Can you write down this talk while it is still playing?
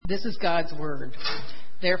This is God's word.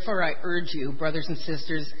 Therefore, I urge you, brothers and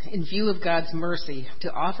sisters, in view of God's mercy,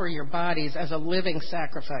 to offer your bodies as a living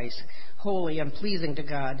sacrifice, holy and pleasing to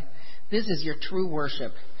God. This is your true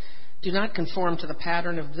worship. Do not conform to the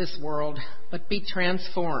pattern of this world, but be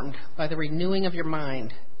transformed by the renewing of your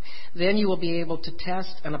mind. Then you will be able to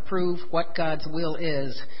test and approve what God's will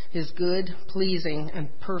is, his good, pleasing, and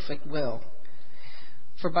perfect will.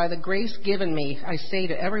 For by the grace given me, I say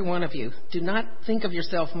to every one of you, do not think of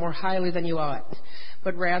yourself more highly than you ought,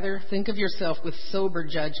 but rather think of yourself with sober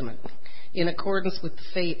judgment, in accordance with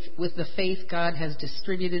the faith God has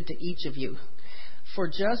distributed to each of you. For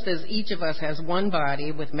just as each of us has one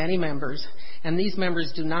body with many members, and these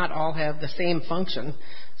members do not all have the same function,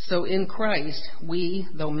 so in Christ we,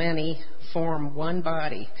 though many, form one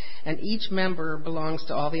body, and each member belongs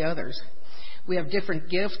to all the others. We have different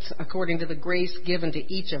gifts according to the grace given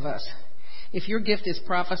to each of us. If your gift is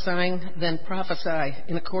prophesying, then prophesy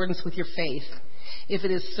in accordance with your faith. If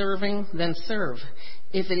it is serving, then serve.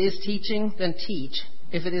 If it is teaching, then teach.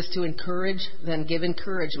 If it is to encourage, then give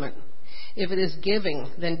encouragement. If it is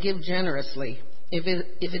giving, then give generously. If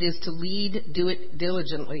it is to lead, do it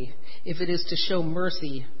diligently. If it is to show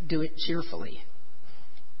mercy, do it cheerfully.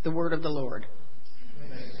 The word of the Lord.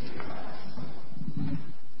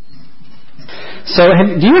 So,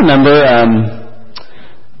 do you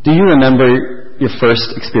remember your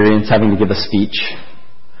first experience having to give a speech,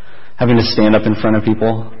 having to stand up in front of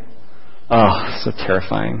people? Oh, so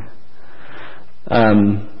terrifying. Do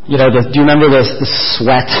you remember the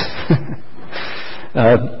sweat?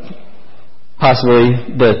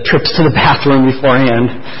 Possibly the trips to the bathroom beforehand,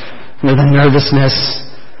 the nervousness,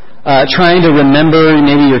 trying to remember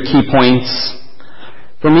maybe your key points.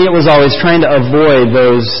 For me, it was always trying to avoid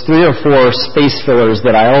those 3 or 4 space fillers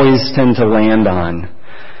that I always tend to land on.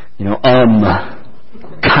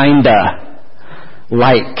 Kinda,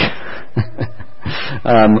 like.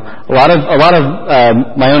 A lot of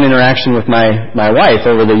my own interaction with my wife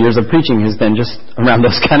over the years of preaching has been just around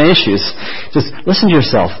those kind of issues. Just listen to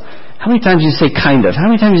yourself. How many times do you say kind of? How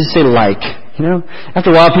many times do you say like?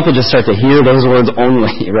 After a while, people just start to hear those words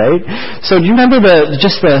only, right? So do you remember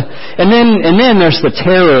and then there's the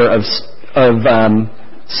terror of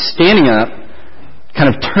standing up,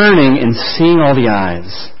 kind of turning and seeing all the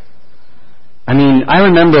eyes. I mean, I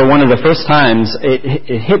remember one of the first times,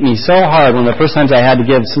 it hit me so hard, one of the first times I had to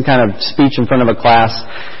give some kind of speech in front of a class.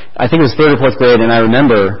 I think it was 3rd or 4th grade, and I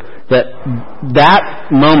remember that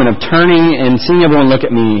moment of turning and seeing everyone look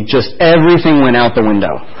at me, just everything went out the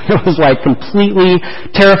window. It was like completely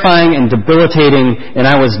terrifying and debilitating, and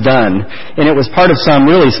I was done. And it was part of some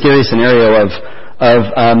really scary scenario of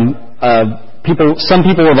people. Some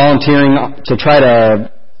people were volunteering to try to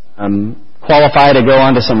qualify to go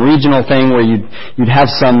on to some regional thing where you'd have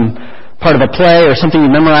some part of a play or something you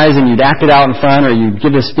memorize and you'd act it out in front or you'd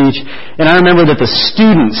give a speech. And I remember that the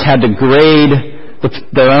students had to grade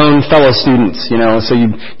their own fellow students, so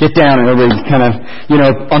you'd get down and everybody kind of,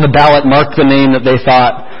 on the ballot mark the name that they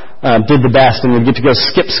thought did the best, and would get to go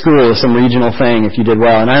skip school or some regional thing if you did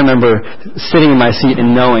well. And I remember sitting in my seat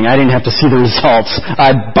and knowing I didn't have to see the results.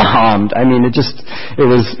 I bombed. I mean, it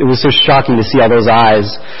was so shocking to see all those eyes.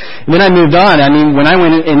 And then I moved on. I mean, when I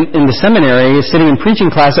went into seminary, sitting in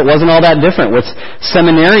preaching class, it wasn't all that different with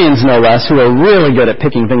seminarians, no less, who are really good at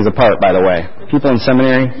picking things apart, by the way. People in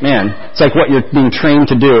seminary, man, it's like what you're being trained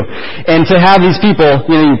to do. And to have these people,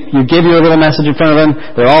 you give your little message in front of them,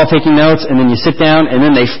 they're all taking notes, and then you sit down, and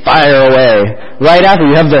then they fire away. Right after,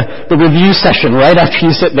 you have the review session right after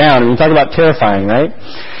you sit down. And you talk about terrifying, right?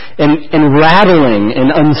 And rattling,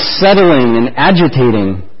 and unsettling, and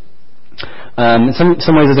agitating. In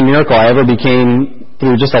some ways, it's a miracle. I ever became,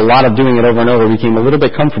 through just a lot of doing it over and over, became a little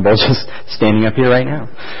bit comfortable just standing up here right now.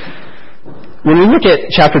 When we look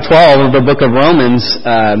at chapter 12 of the book of Romans,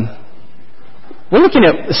 we're looking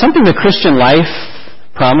at something the Christian life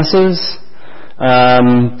promises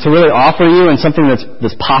to really offer you, and something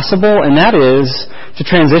that's possible, and that is to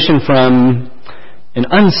transition from an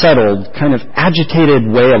unsettled, kind of agitated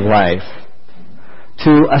way of life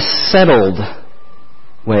to a settled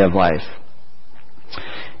way of life.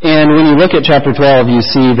 And when you look at chapter 12, you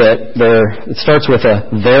see that it starts with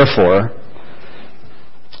a therefore.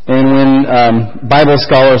 And when Bible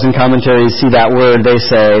scholars and commentaries see that word, they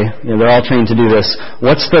say, they're all trained to do this,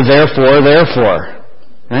 what's the therefore,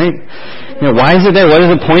 right? Why is it there? What is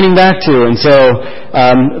it pointing back to? And so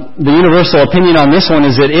the universal opinion on this one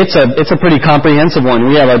is that it's a pretty comprehensive one.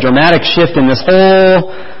 We have a dramatic shift in this whole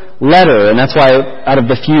letter, and that's why out of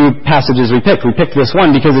the few passages we picked this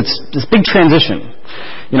one because it's this big transition.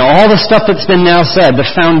 All the stuff that's been now said, the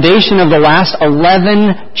foundation of the last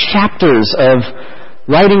 11 chapters of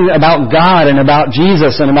writing about God and about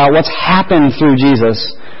Jesus and about what's happened through Jesus.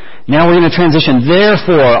 Now we're going to transition.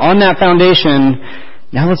 Therefore, on that foundation,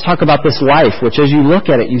 now let's talk about this life, which as you look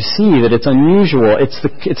at it, you see that it's unusual. It's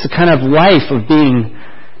the kind of life of being,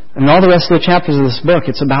 and all the rest of the chapters of this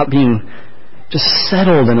book, it's about being just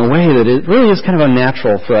settled in a way that it really is kind of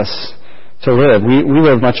unnatural for us to live. We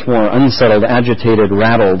live much more unsettled, agitated,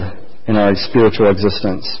 rattled in our spiritual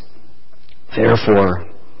existence. Therefore,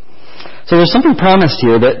 so there's something promised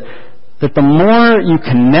here that the more you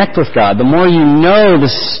connect with God, the more you know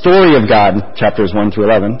the story of God, chapters 1 through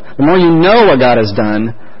 11, the more you know what God has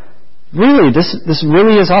done, really, this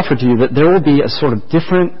really is offered to you that there will be a sort of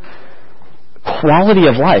different quality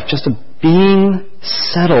of life, just of being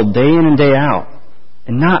settled day in and day out,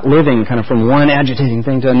 and not living kind of from one agitating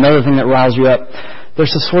thing to another thing that riles you up.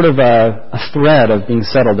 There's a sort of a thread of being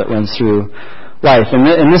settled that runs through life. And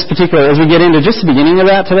in this particular, as we get into just the beginning of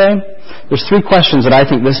that today, there's 3 questions that I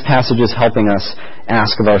think this passage is helping us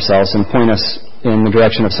ask of ourselves and point us in the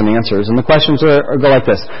direction of some answers. And the questions go like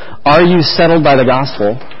this. Are you settled by the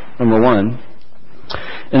gospel? Number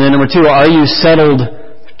 1. And then number 2, are you settled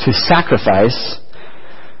to sacrifice?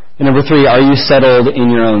 And number 3, are you settled in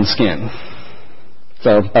your own skin?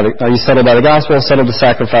 So, are you settled by the gospel, settled to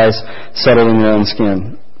sacrifice, settled in your own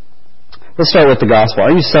skin? Let's start with the gospel.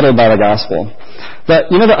 Are you settled by the gospel? But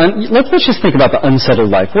let's just think about the unsettled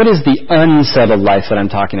life. What is the unsettled life that I'm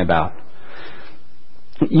talking about?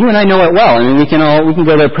 You and I know it well. I mean, we can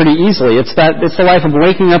go there pretty easily. It's the life of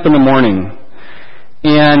waking up in the morning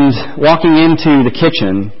and walking into the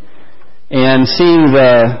kitchen and seeing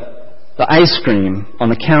the ice cream on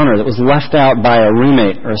the counter that was left out by a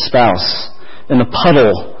roommate or a spouse, and the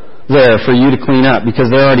puddle there for you to clean up because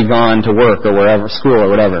they're already gone to work or wherever, school or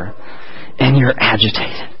whatever. And you're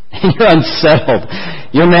agitated. You're unsettled.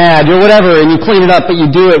 You're mad. You're whatever. And you clean it up, but you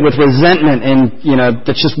do it with resentment. And,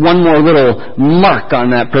 that's just one more little mark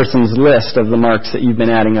on that person's list of the marks that you've been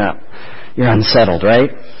adding up. You're unsettled, right?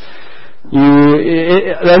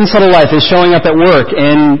 The unsettled life is showing up at work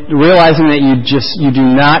and realizing that you do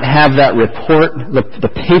not have that report,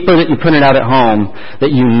 the paper that you printed out at home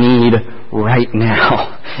that you need right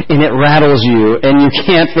now. And it rattles you, and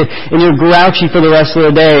and you're grouchy for the rest of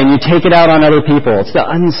the day, and you take it out on other people. It's the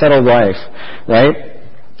unsettled life, right?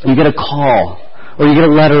 You get a call, or you get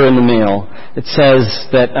a letter in the mail that says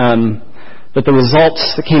that the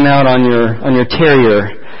results that came out on your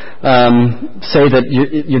terrier say that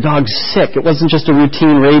your dog's sick. It wasn't just a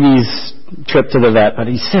routine rabies trip to the vet, but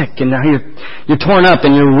he's sick, and now you're torn up,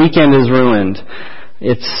 and your weekend is ruined.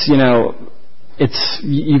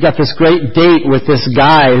 You got this great date with this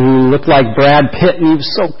guy who looked like Brad Pitt, and he was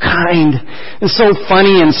so kind and so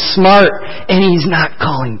funny and smart, and he's not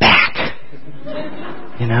calling back.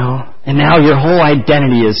 And now your whole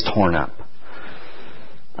identity is torn up.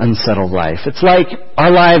 Unsettled life. It's like our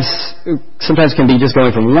lives sometimes can be just going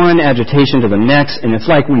from one agitation to the next, and it's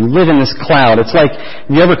like we live in this cloud. It's like, have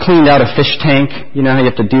you ever cleaned out a fish tank? You know how you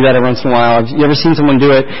have to do that every once in a while? Have you ever seen someone do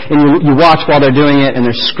it, and you watch while they're doing it, and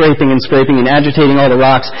they're scraping and agitating all the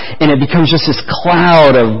rocks, and it becomes just this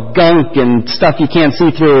cloud of gunk and stuff you can't see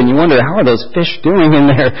through, and you wonder, how are those fish doing in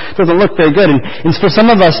there? It doesn't look very good. And for some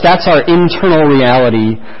of us, that's our internal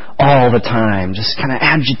reality all the time, just kind of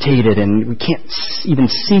agitated, and we can't even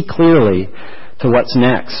see clearly to what's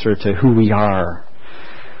next or to who we are.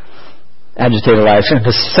 Agitated life.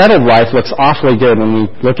 The settled life looks awfully good when we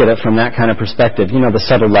look at it from that kind of perspective. The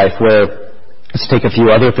settled life where, let's take a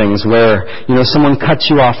few other things, where, someone cuts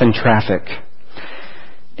you off in traffic,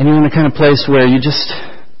 and you're in the kind of place where you're just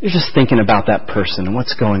thinking about that person and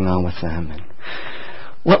what's going on with them, and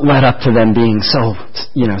what led up to them being so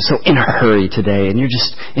in a hurry today, and you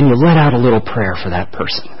let out a little prayer for that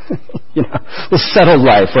person. The settled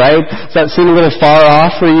life, right? Does that seem a little far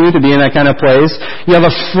off for you to be in that kind of place? You have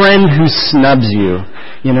a friend who snubs you,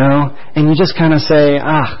 and you just kind of say,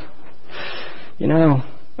 all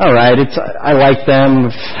right, I like them,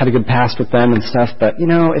 I've had a good past with them and stuff, but,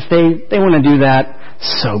 if they want to do that,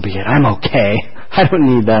 so be it. I'm okay. I don't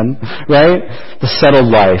need them, right? The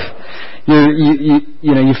settled life.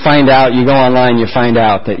 You find out, you go online, you find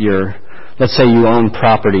out that let's say you own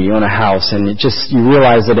property, you own a house, and you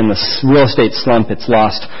realize that in the real estate slump it's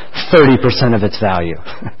lost 30% of its value,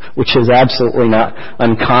 which is absolutely not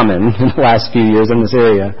uncommon in the last few years in this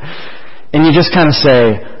area. And you just kind of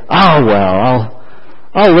say, oh well,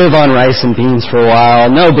 I'll live on rice and beans for a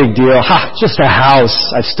while, no big deal, just a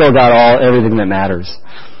house, I've still got everything that matters.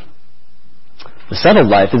 The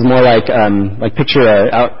settled life is more like picture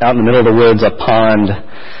out in the middle of the woods a pond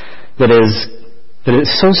that is that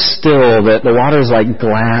it's so still that the water is like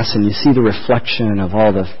glass and you see the reflection of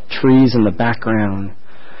all the trees in the background.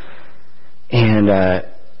 And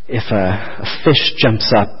if a fish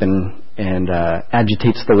jumps up and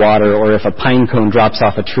agitates the water, or if a pine cone drops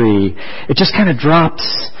off a tree, it just kind of drops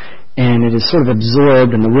and it is sort of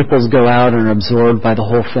absorbed, and the ripples go out and are absorbed by the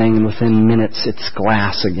whole thing, and within minutes it's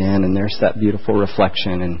glass again, and there's that beautiful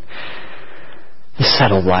reflection and the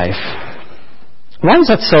settled life. Why is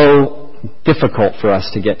that so difficult for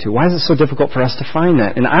us to get to? Why is it so difficult for us to find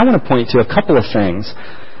that? And I want to point to a couple of things.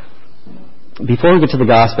 Before we get to the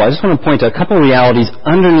gospel, I just want to point to a couple of realities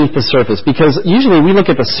underneath the surface, because usually we look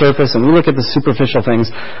at the surface and we look at the superficial things,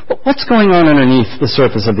 but what's going on underneath the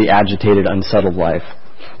surface of the agitated, unsettled life?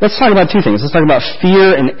 Let's talk about two things. Let's talk about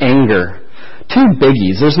fear and anger. Two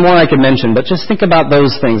biggies. There's more I could mention, but just think about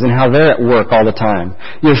those things and how they're at work all the time.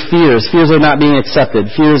 Your fears of not being accepted,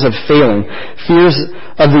 fears of failing, fears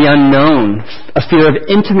of the unknown, a fear of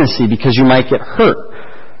intimacy because you might get hurt,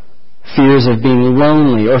 fears of being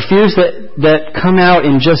lonely, or fears that come out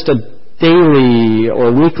in just a daily or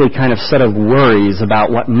weekly kind of set of worries about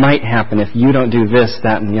what might happen if you don't do this,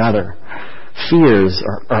 that, and the other. Fears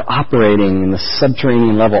are operating in the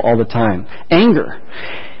subterranean level all the time. Anger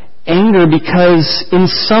because in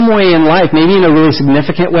some way in life, maybe in a really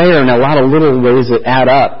significant way or in a lot of little ways that add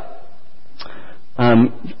up,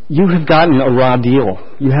 you have gotten a raw deal.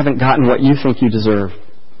 You haven't gotten what you think you deserve.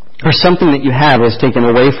 Or something that you have is taken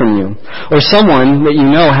away from you. Or someone that you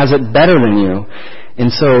know has it better than you.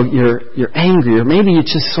 And so you're angry, or maybe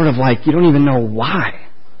it's just sort of like you don't even know why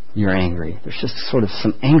you're angry. There's just sort of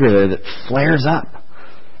some anger there that flares up.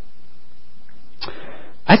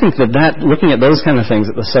 I think that looking at those kind of things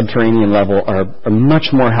at the subterranean level are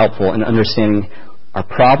much more helpful in understanding our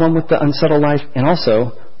problem with the unsettled life, and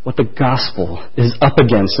also what the gospel is up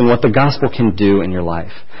against and what the gospel can do in your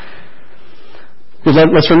life.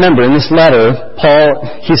 Let's remember, in this letter,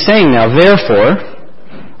 Paul, he's saying now, therefore,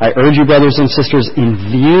 I urge you, brothers and sisters,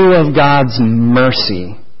 in view of God's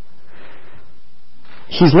mercy.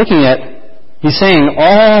 He's saying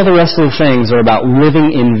all the rest of the things are about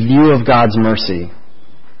living in view of God's mercy.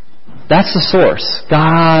 That's the source,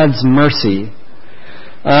 God's mercy.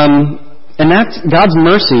 And God's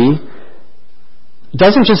mercy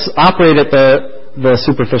doesn't just operate at the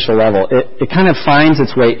superficial level. It kind of finds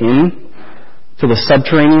its way in to the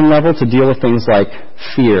subterranean level to deal with things like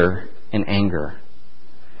fear and anger.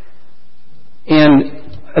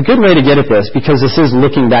 And a good way to get at this, because this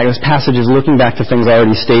passage is looking back to things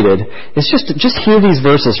already stated, is just hear these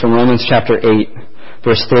verses from Romans chapter 8,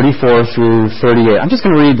 verse 34 through 38. I'm just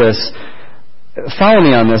going to read this. Follow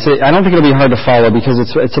me on this. I don't think it'll be hard to follow, because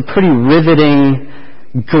it's a pretty riveting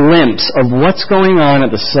glimpse of what's going on at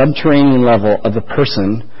the subterranean level of the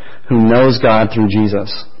person who knows God through Jesus.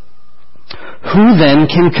 Who then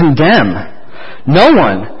can condemn? No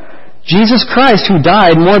one. Jesus Christ, who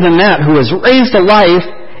died, more than that, who was raised to life,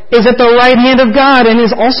 is at the right hand of God and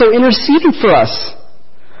is also interceding for us.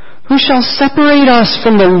 Who shall separate us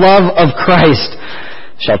from the love of Christ?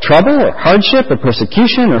 Shall trouble or hardship or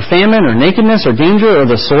persecution or famine or nakedness or danger or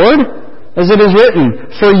the sword? As it is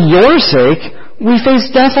written, for your sake we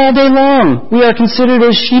face death all day long. We are considered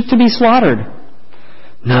as sheep to be slaughtered.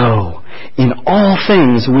 No, in all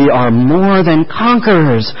things we are more than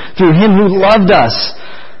conquerors through Him who loved us.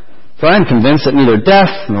 For I am convinced that neither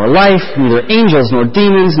death, nor life, neither angels, nor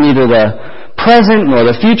demons, neither the present, nor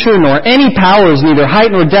the future, nor any powers, neither height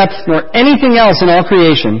nor depth, nor anything else in all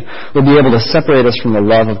creation will be able to separate us from the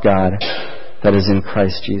love of God that is in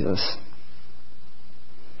Christ Jesus.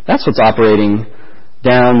 That's what's operating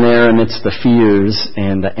down there amidst the fears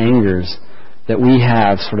and the angers that we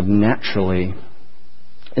have sort of naturally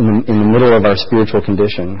in the middle of our spiritual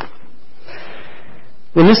condition.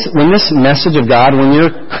 When this message of God, when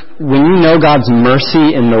you know God's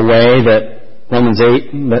mercy in the way that Romans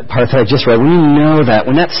 8, that part that I just read, when you know that,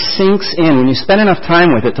 when that sinks in, when you spend enough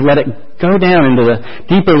time with it to let it go down into the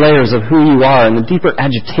deeper layers of who you are and the deeper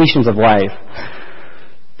agitations of life,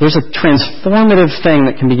 there's a transformative thing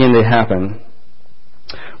that can begin to happen.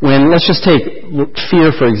 Let's just take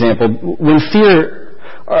fear, for example.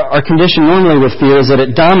 Our condition normally with fear is that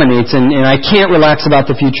it dominates, and I can't relax about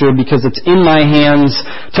the future because it's in my hands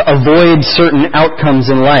to avoid certain outcomes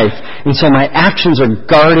in life. And so my actions are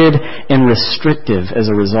guarded and restrictive as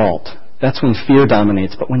a result. That's when fear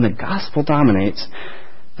dominates. But when the gospel dominates,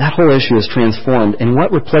 that whole issue is transformed. And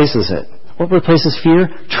what replaces it? What replaces fear?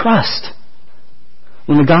 Trust.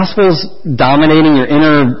 When the gospel's dominating your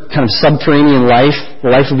inner kind of subterranean life, the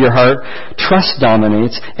life of your heart, trust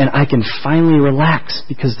dominates, and I can finally relax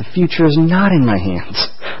because the future is not in my hands.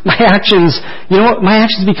 My actions, my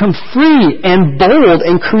actions become free and bold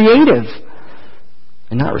and creative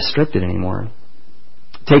and not restricted anymore.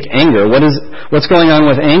 Take anger. What's going on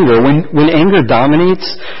with anger? When anger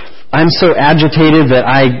dominates, I'm so agitated that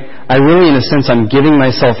I really, in a sense, I'm giving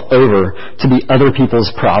myself over to the other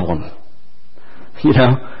people's problem.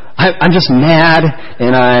 I'm just mad,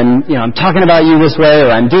 and I'm talking about you this way,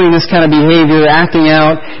 or I'm doing this kind of behavior, acting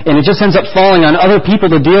out, and it just ends up falling on other people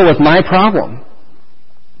to deal with my problem.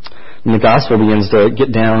 And the gospel begins to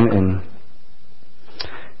get down, and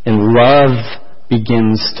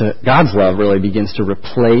God's love really begins to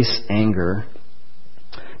replace anger.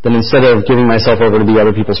 Then instead of giving myself over to the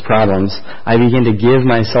other people's problems, I begin to give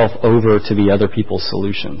myself over to the other people's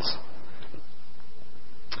solutions.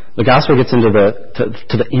 The gospel gets into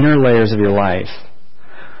the inner layers of your life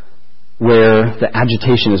where the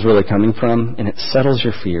agitation is really coming from, and it settles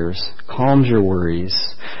your fears, calms your worries,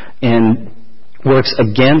 and works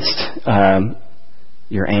against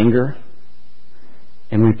your anger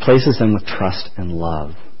and replaces them with trust and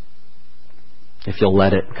love, if you'll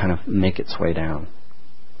let it kind of make its way down.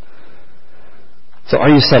 So are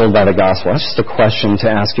you settled by the gospel? That's just a question to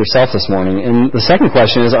ask yourself this morning. And the second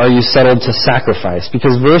question is, are you settled to sacrifice?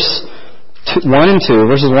 Because verses 1 and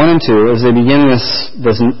 2, as they begin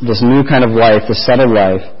this new kind of life, this settled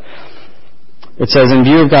life, it says, in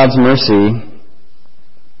view of God's mercy,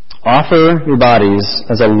 offer your bodies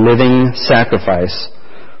as a living sacrifice,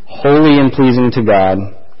 holy and pleasing to God.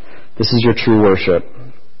 This is your true worship.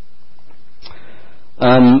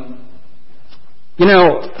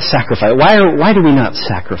 Sacrifice. Why do we not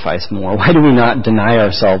sacrifice more? Why do we not deny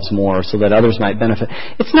ourselves more so that others might benefit?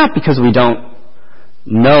 It's not because we don't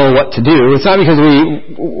know what to do. It's not because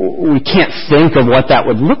we can't think of what that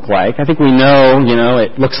would look like. I think we know,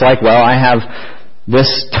 it looks like, well, I have this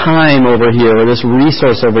time over here, or this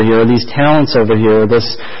resource over here, or these talents over here, or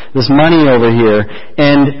this money over here,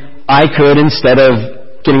 and I could, instead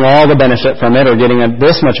of getting all the benefit from it or getting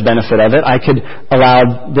this much benefit of it, I could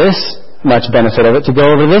allow this much benefit of it to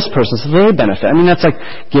go over this person so they benefit. I mean, that's like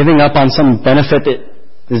giving up on some benefit that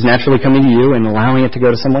is naturally coming to you and allowing it to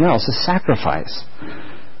go to someone else. A sacrifice.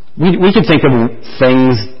 We could think of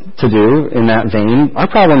things to do in that vein. Our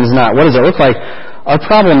problem is not, what does it look like? Our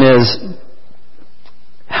problem is,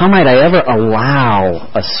 how might I ever allow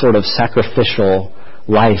a sort of sacrificial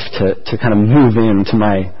life to kind of move into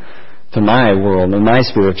my world and my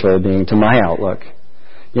spiritual being, to my outlook?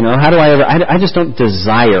 How do I just don't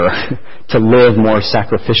desire to live more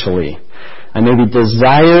sacrificially. I maybe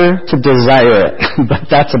desire to desire it, but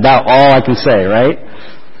that's about all I can say, right?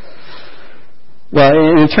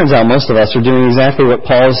 Well, it turns out most of us are doing exactly what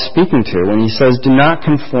Paul is speaking to when he says, do not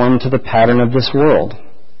conform to the pattern of this world,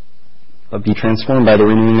 but be transformed by the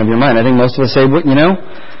renewing of your mind. I think most of us say, well,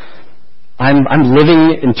 I'm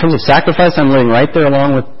living, in terms of sacrifice, I'm living right there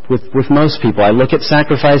along with most people. I look at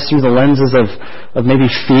sacrifice through the lenses of maybe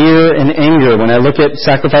fear and anger. When I look at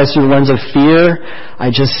sacrifice through the lens of fear, I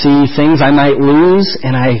just see things I might lose,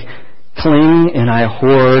 and I cling, and I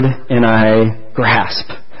hoard, and I grasp.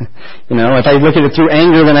 If I look at it through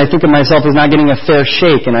anger, then I think of myself as not getting a fair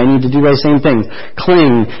shake, and I need to do those same things.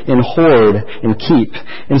 Cling and hoard and keep.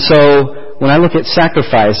 And so, when I look at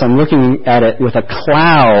sacrifice, I'm looking at it with a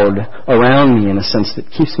cloud around me, in a sense, that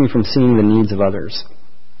keeps me from seeing the needs of others.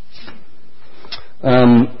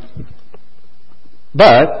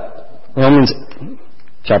 But Romans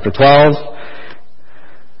chapter 12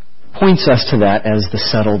 points us to that as the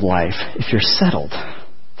settled life. If you're settled,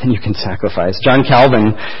 then you can sacrifice. John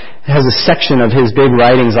Calvin has a section of his big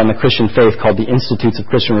writings on the Christian faith called the Institutes of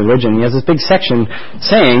Christian Religion. He has this big section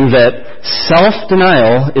saying that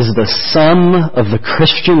self-denial is the sum of the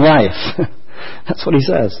Christian life. That's what he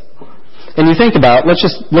says. And you think about, let's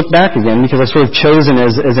just look back again, because I've sort of chosen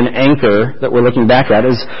as an anchor that we're looking back at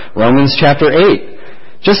is Romans chapter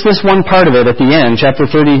 8. Just this one part of it at the end, chapter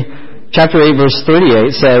 8 verse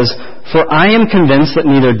 38 says, for I am convinced that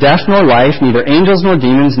neither death nor life, neither angels nor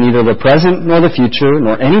demons, neither the present nor the future,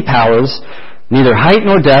 nor any powers, neither height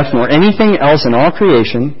nor depth, nor anything else in all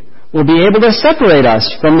creation will be able to separate us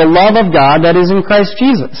from the love of God that is in Christ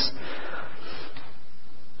Jesus.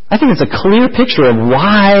 I think it's a clear picture of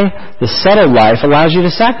why the settled life allows you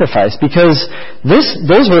to sacrifice, because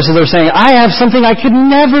those verses are saying, I have something I could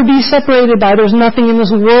never be separated by. There's nothing in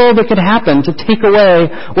this world that could happen to take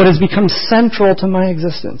away what has become central to my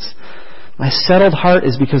existence. My settled heart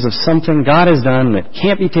is because of something God has done that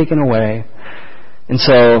can't be taken away. And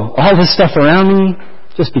so all this stuff around me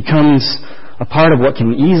just becomes a part of what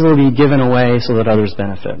can easily be given away so that others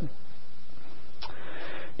benefit.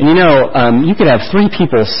 And you could have three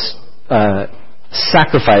people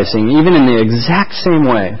sacrificing, even in the exact same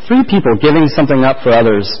way. Three people giving something up for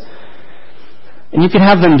others. And you could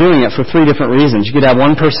have them doing it for three different reasons. You could have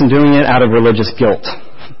one person doing it out of religious guilt.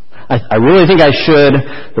 I really think I should.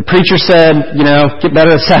 The preacher said, get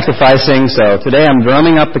better at sacrificing, so today I'm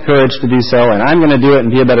drumming up the courage to do so, and I'm going to do it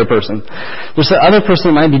and be a better person. There's the other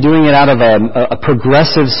person that might be doing it out of a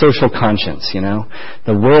progressive social conscience,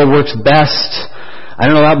 The world works best. I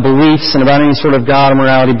don't know about beliefs and about any sort of God or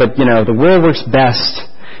morality, but, the world works best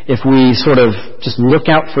if we sort of just look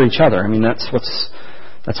out for each other. I mean, that's what's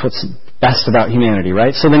best about humanity,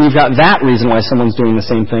 right? So then you've got that reason why someone's doing the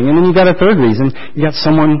same thing, and then you've got a third reason. You've got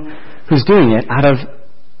someone who's doing it out of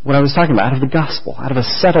what I was talking about, out of the gospel, out of a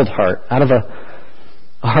settled heart, out of a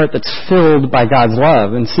heart that's filled by God's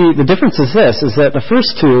love. And see, the difference is this, is that the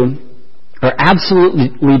first two are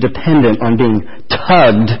absolutely dependent on being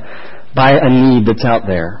tugged by a need that's out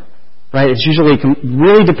there, right? It's usually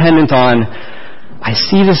really dependent on, I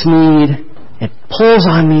see this need, it pulls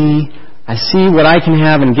on me, I see what I can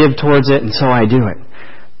have and give towards it, and so I do it.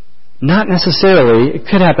 Not necessarily, it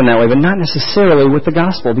could happen that way, but not necessarily with the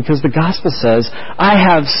gospel, because the gospel says, I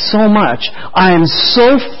have so much, I am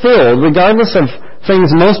so filled, regardless of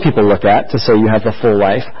things most people look at to say you have the full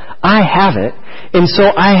life, I have it, and so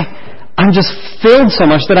I'm just filled so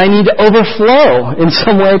much that I need to overflow in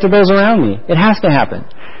some way to those around me. It has to happen.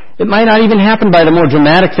 It might not even happen by the more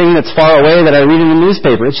dramatic thing that's far away that I read in the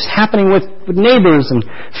newspaper. It's just happening with neighbors and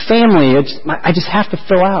family. I just have to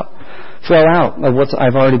flow out of what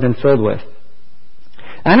I've already been filled with.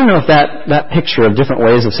 I don't know if that picture of different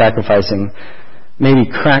ways of sacrificing maybe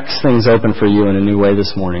cracks things open for you in a new way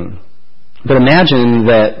this morning. But imagine,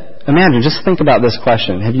 just think about this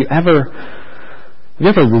question. Have you ever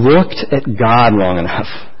looked at God long enough?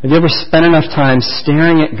 Have you ever spent enough time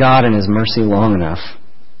staring at God and His mercy long enough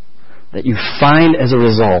that you find as a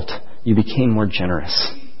result you became more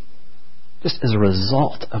generous? Just as a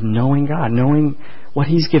result of knowing God, knowing what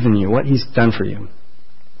He's given you, what He's done for you.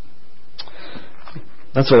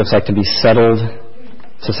 That's what it looks like to be settled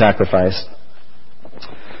to sacrifice.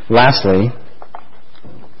 Lastly,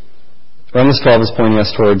 Romans 12 is pointing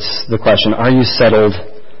us towards the question, are you settled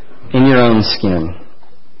in your own skin?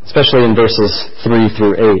 Especially in verses 3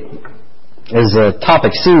 through 8. As the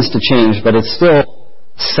topic seems to change, but it's still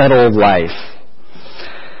settled life.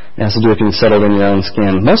 It has to do with being settled in your own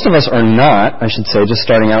skin. Most of us are not, I should say, just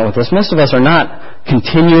starting out with this, most of us are not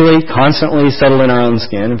continually, constantly settled in our own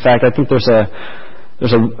skin. In fact, I think there's a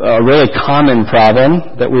really common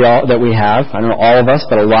problem that we have. I don't know all of us,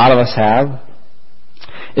 but a lot of us have,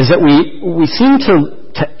 is that we seem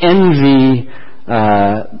to envy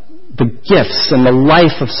the gifts and the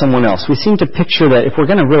life of someone else. We seem to picture that if we're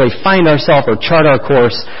going to really find ourselves or chart our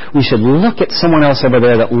course, we should look at someone else over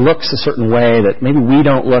there that looks a certain way that maybe we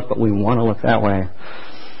don't look, but we want to look that way.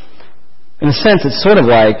 In a sense, it's sort of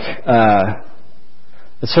like a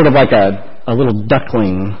little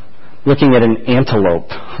duckling looking at an antelope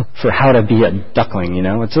for how to be a duckling.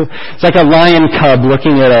 It's like a lion cub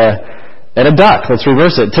looking at a duck. Let's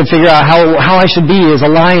reverse it to figure out how I should be as a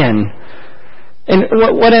lion. And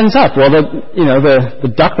what ends up? Well,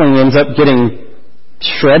 the duckling ends up getting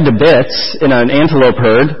shred to bits in an antelope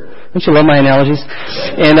herd. Don't you love my analogies?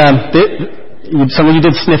 And some of you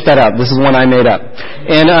did sniff that out. This is one I made up.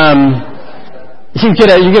 And you get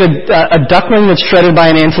a duckling that's shredded by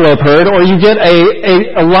an antelope herd, or you get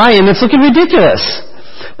a lion that's looking ridiculous.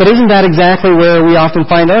 But isn't that exactly where we often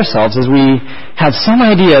find ourselves? As we have some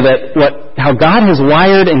idea that how God has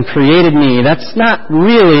wired and created me, that's not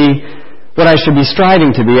really what I should be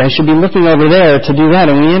striving to be. I should be looking over there to do that,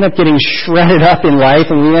 and we end up getting shredded up in life,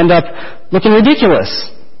 and we end up looking ridiculous.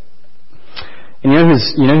 And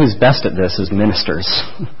you know who's best at this is ministers.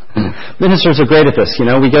 Ministers are great at this.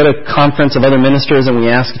 We go to a conference of other ministers and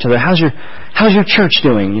we ask each other, how's your church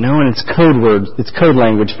doing? And it's code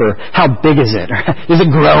language for how big is it? Is it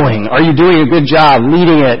growing? Are you doing a good job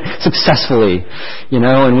leading it successfully?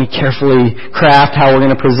 And we carefully craft how we're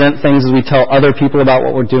going to present things as we tell other people about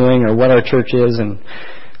what we're doing or what our church is. And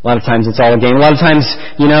a lot of times it's all a game. A lot of times,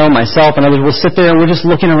 myself and others will sit there and we're just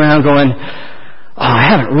looking around going, I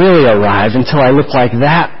haven't really arrived until I look like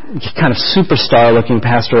that kind of superstar-looking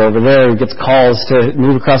pastor over there who gets calls to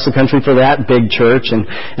move across the country for that big church, and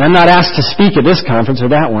I'm not asked to speak at this conference or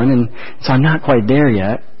that one, and so I'm not quite there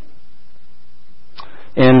yet.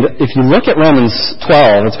 And if you look at Romans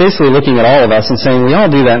 12, it's basically looking at all of us and saying we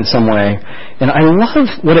all do that in some way. And I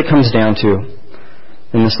love what it comes down to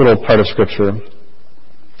in this little part of Scripture.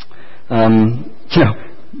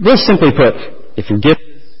 real simply put, if you're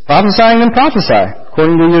prophesying, then prophesy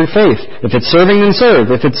according to your faith. If it's serving, then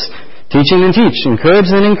serve. If it's teaching, then teach. Encourage,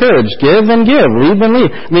 then encourage. Give, then give. Lead, then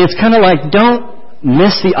lead. I mean, it's kind of like, don't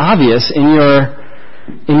miss the obvious in your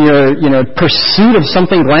pursuit of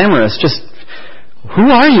something glamorous. Just, who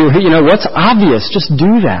are you? What's obvious? Just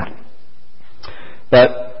do that.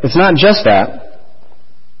 But it's not just that,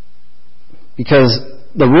 because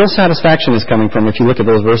the real satisfaction is coming from, if you look at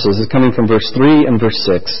those verses, is coming from verse 3 and verse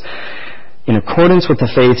 6. In accordance with the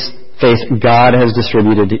faith God has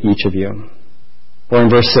distributed to each of you. Or in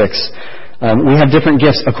verse 6, we have different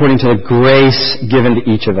gifts according to the grace given to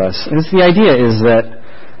each of us. And the idea is that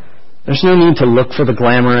there's no need to look for the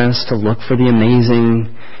glamorous, to look for the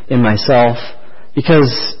amazing in myself, because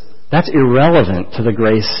that's irrelevant to the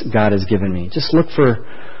grace God has given me. Just look for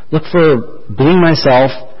being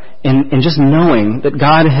myself and just knowing that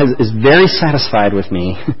God is very satisfied with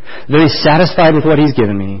me, very satisfied with what He's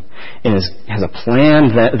given me, and has a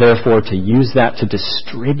plan, therefore, to use that to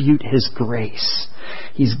distribute His grace.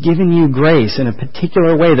 He's given you grace in a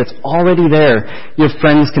particular way that's already there. Your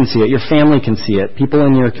friends can see it. Your family can see it. People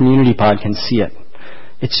in your community pod can see it.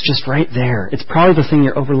 It's just right there. It's probably the thing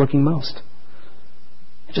you're overlooking most.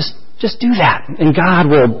 Just do that, and God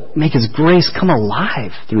will make His grace come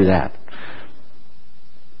alive through that.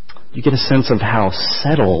 You get a sense of how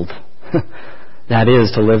settled that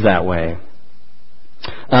is to live that way.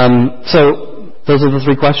 So those are the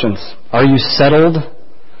three questions. Are you settled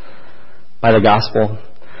by the gospel?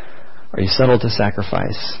 Are you settled to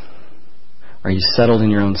sacrifice? Are you settled in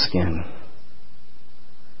your own skin?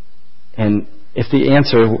 And if the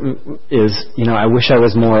answer is, I wish I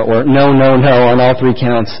was more, or no on all three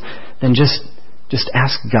counts, then just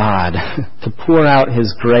ask God to pour out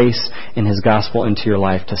His grace and His gospel into your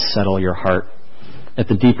life to settle your heart at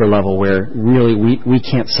the deeper level where really we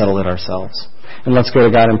can't settle it ourselves. And let's go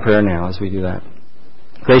to God in prayer now as we do that.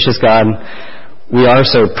 Gracious God, we are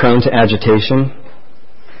so prone to agitation,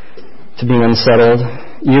 to being unsettled.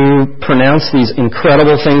 You pronounce these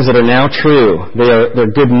incredible things that are now true.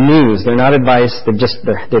 They're good news. They're not advice.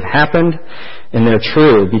 They've happened, and they're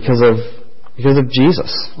true because of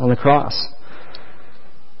Jesus on the cross.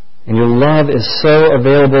 And your love is so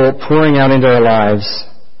available, pouring out into our lives.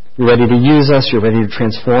 You're ready to use us. You're ready to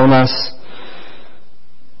transform us.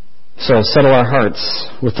 So settle our hearts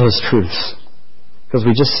with those truths. Because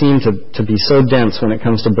we just seem to be so dense when it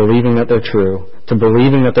comes to believing that they're true, to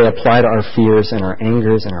believing that they apply to our fears and our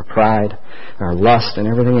angers and our pride and our lust and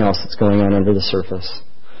everything else that's going on under the surface.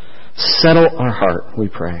 Settle our heart, we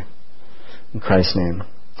pray. In Christ's name,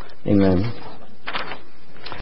 amen.